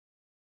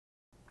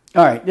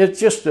All right, it's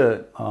just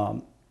a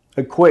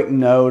quick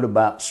note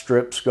about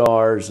strip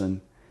scars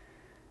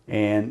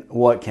and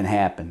what can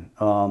happen.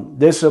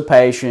 This is a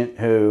patient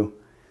who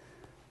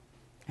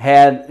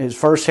had his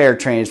first hair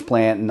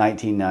transplant in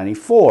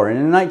 1994. And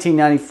in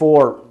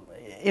 1994,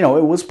 it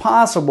was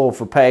possible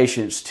for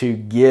patients to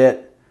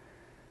get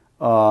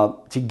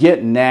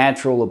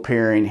natural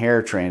appearing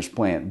hair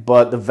transplant,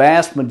 but the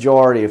vast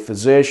majority of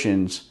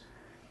physicians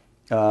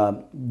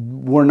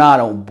were not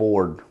on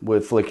board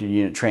with follicular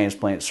unit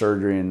transplant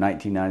surgery in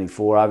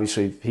 1994.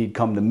 Obviously, if he'd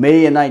come to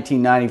me in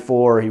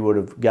 1994, he would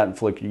have gotten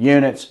follicular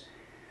units,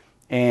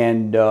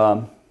 and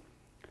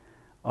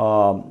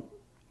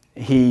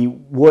he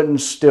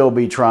wouldn't still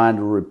be trying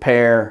to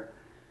repair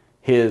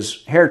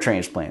his hair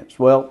transplants.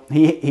 Well,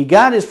 he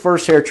got his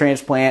first hair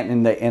transplant,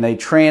 and they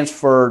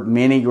transferred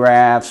mini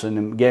grafts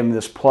and gave him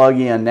this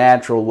pluggy,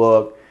 unnatural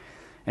look.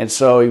 And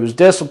so he was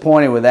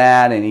disappointed with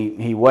that, and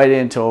he waited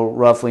until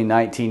roughly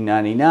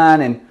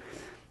 1999, and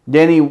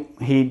then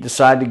he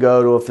decided to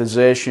go to a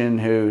physician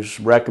who's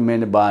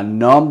recommended by a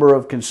number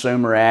of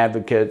consumer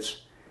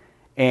advocates,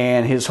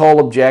 and his whole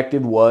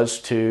objective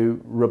was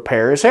to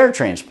repair his hair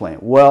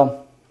transplant.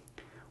 Well,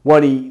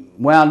 what he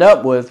wound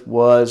up with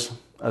was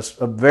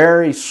a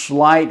very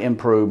slight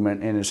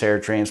improvement in his hair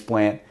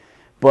transplant,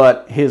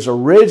 but his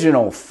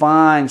original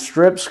fine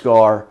strip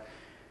scar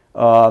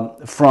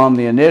from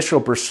the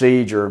initial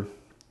procedure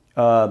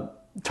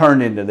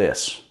turned into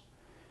this.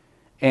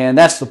 And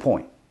that's the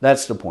point.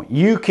 That's the point.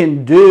 You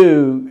can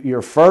do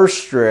your first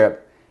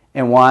strip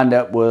and wind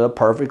up with a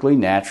perfectly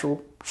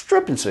natural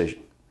strip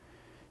incision.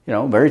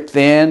 Very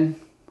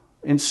thin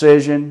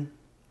incision,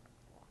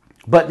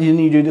 but then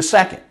you do the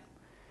second.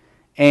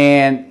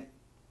 And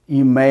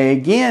you may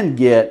again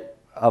get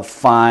a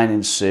fine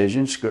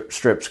incision,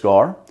 strip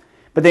scar,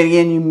 but then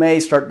again you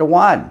may start to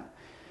widen.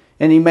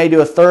 And you may do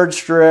a third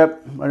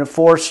strip and a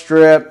fourth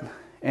strip,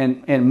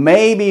 and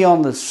maybe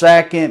on the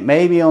second,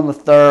 maybe on the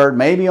third,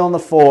 maybe on the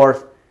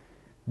fourth,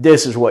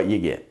 this is what you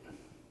get.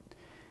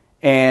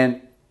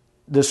 And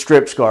the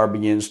strip scar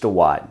begins to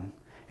widen.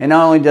 And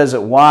not only does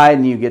it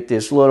widen, you get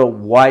these little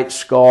white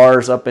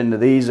scars up into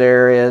these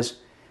areas.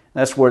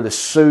 That's where the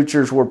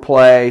sutures were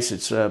placed.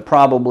 It's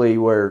probably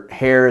where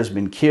hair has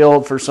been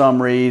killed for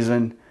some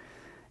reason,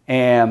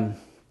 and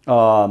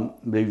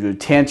the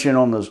tension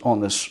on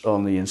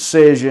the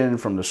incision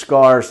from the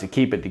scars to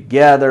keep it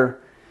together,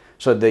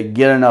 so they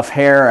get enough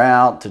hair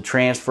out to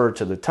transfer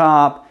to the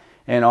top,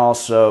 and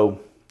also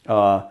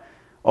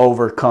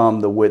overcome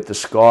the width of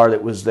scar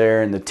that was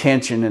there and the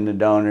tension in the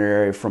donor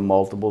area from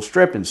multiple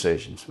strip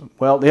incisions.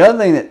 Well, the other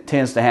thing that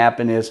tends to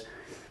happen is,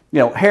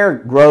 hair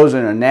grows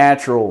in a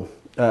natural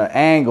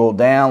angle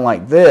down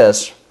like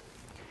this,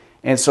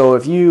 and so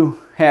if you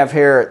have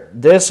hair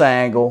at this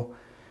angle,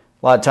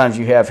 a lot of times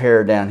you have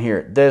hair down here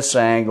at this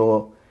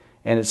angle,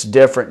 and it's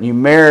different. You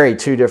marry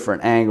two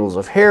different angles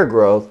of hair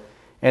growth,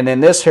 and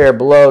then this hair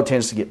below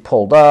tends to get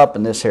pulled up,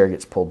 and this hair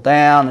gets pulled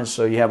down, and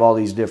so you have all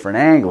these different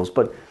angles.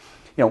 But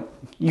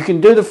you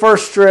can do the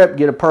first strip,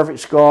 get a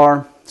perfect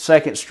scar.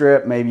 Second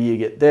strip, maybe you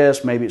get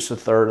this, maybe it's the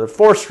third or the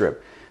fourth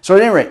strip. So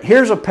at any rate,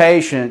 here's a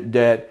patient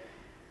that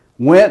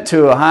went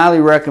to a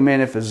highly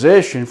recommended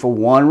physician for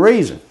one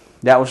reason.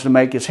 That was to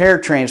make his hair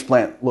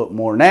transplant look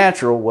more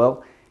natural.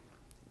 Well,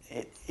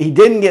 he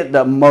didn't get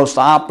the most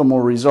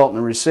optimal result in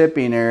the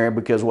recipient area,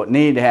 because what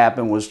needed to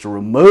happen was to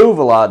remove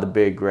a lot of the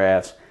big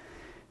grafts.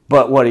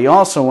 But what he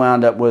also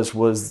wound up with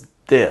was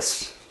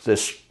this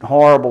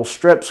horrible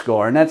strip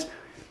scar. And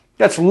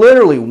that's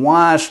literally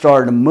why I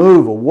started to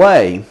move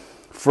away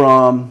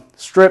from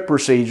strip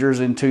procedures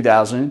in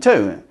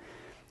 2002.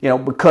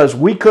 Because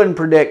we couldn't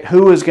predict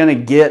who was going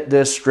to get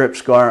this strip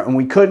scar, and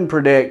we couldn't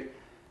predict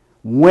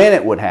when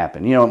it would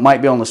happen. It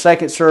might be on the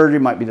second surgery,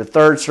 it might be the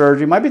third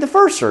surgery, it might be the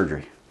first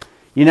surgery.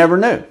 You never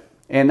knew.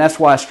 And that's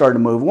why I started to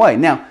move away.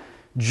 Now,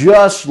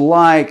 just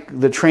like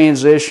the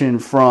transition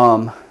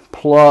from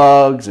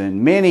plugs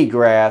and mini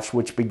grafts,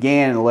 which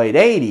began in the late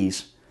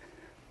 80s,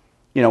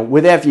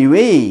 with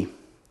FUE,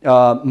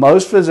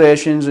 most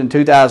physicians in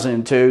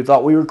 2002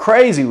 thought we were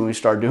crazy when we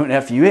started doing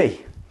FUE.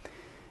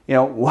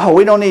 Well,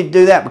 we don't need to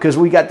do that because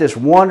we got this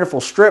wonderful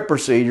strip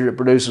procedure that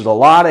produces a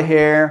lot of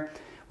hair.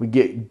 We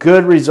get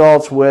good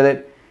results with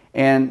it.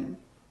 And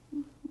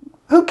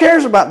who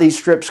cares about these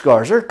strip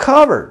scars? They're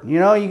covered. You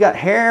got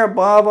hair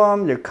above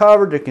them. They're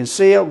covered. They're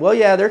concealed. Well,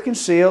 yeah, they're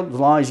concealed as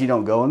long as you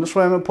don't go in the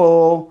swimming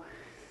pool.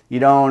 You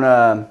don't,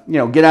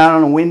 get out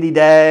on a windy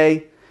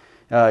day.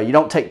 You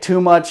don't take too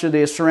much of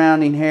the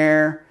surrounding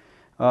hair.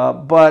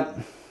 But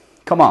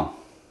come on.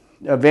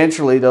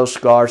 Eventually, those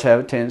scars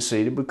have a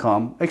tendency to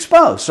become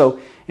exposed.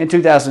 So in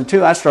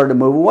 2002, I started to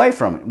move away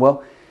from it.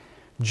 Well,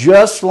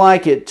 just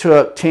like it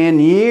took 10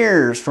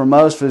 years for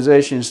most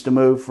physicians to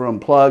move from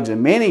plugs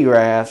and mini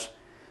grafts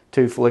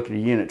to follicular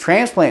unit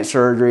transplant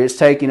surgery, it's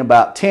taking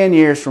about 10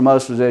 years for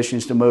most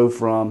physicians to move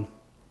from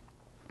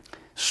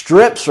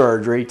strip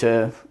surgery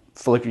to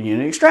follicular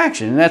unit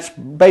extraction. And that's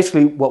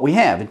basically what we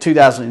have. In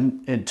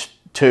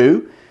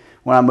 2002,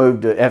 when I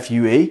moved to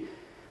FUE,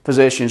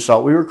 physicians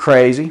thought we were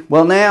crazy.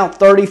 Well, now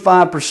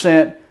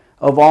 35%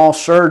 of all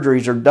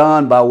surgeries are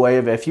done by way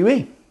of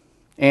FUE.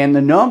 And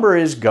the number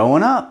is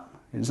going up.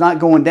 It's not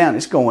going down,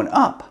 it's going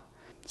up.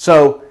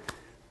 So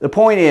the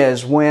point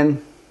is,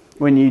 when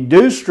you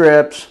do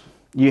strips,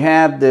 you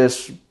have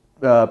this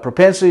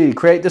propensity to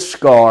create this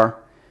scar,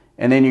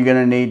 and then you're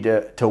going to need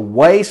to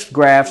waste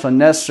grafts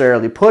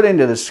unnecessarily, put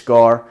into the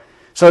scar,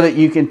 so that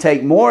you can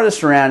take more of the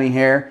surrounding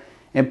hair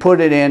and put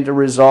it in to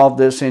resolve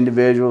this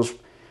individual's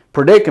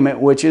predicament,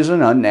 which is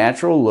an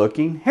unnatural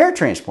looking hair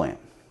transplant.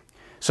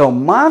 So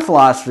my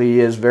philosophy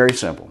is very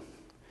simple.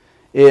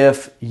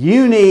 If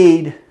you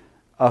need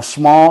a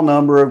small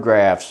number of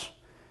grafts,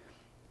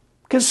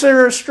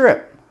 consider a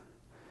strip.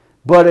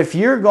 But if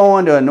you're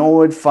going to a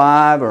Norwood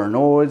 5 or a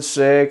Norwood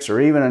 6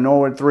 or even a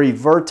Norwood 3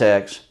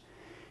 Vertex,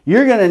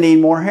 you're going to need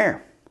more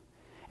hair.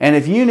 And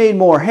if you need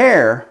more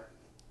hair,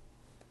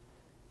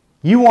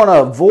 you want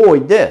to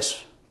avoid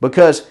this,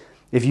 because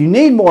if you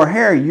need more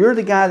hair, you're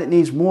the guy that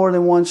needs more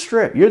than one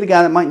strip. You're the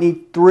guy that might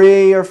need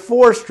 3 or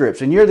 4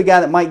 strips, and you're the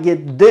guy that might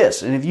get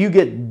this. And if you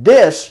get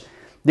this,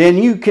 then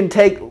you can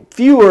take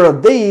fewer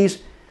of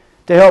these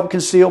to help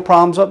conceal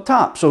problems up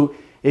top. So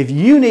if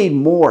you need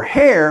more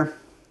hair,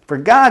 for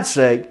God's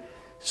sake,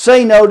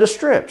 say no to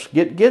strips.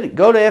 Get it.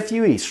 Go to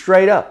FUE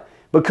straight up.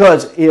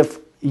 Because if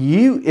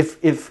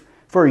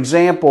for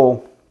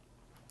example,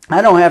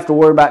 I don't have to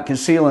worry about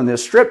concealing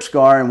this strip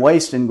scar and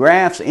wasting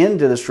grafts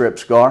into the strip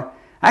scar,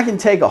 I can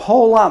take a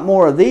whole lot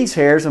more of these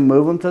hairs and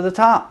move them to the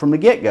top from the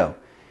get-go.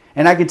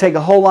 And I can take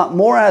a whole lot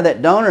more out of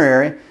that donor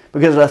area,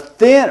 because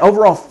a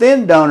overall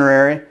thin donor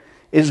area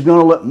is going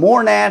to look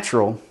more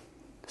natural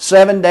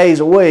 7 days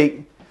a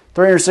week,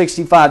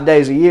 365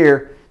 days a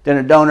year, than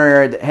a donor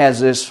area that has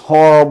this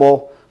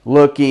horrible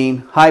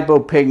looking,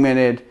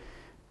 hypopigmented,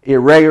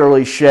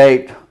 irregularly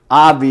shaped,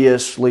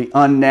 obviously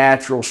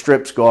unnatural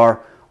strip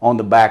scar on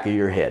the back of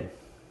your head.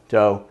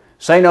 So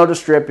say no to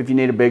strip if you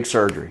need a big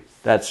surgery.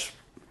 That's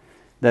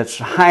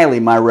highly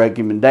my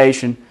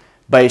recommendation,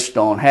 based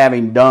on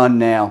having done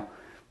now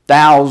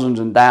thousands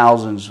and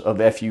thousands of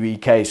FUE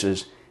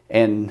cases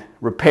and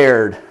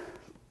repaired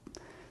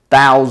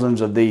thousands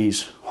of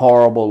these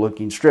horrible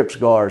looking strip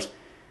scars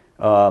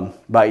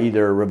by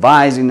either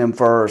revising them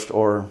first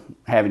or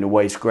having to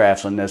waste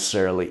grafts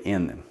unnecessarily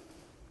in them.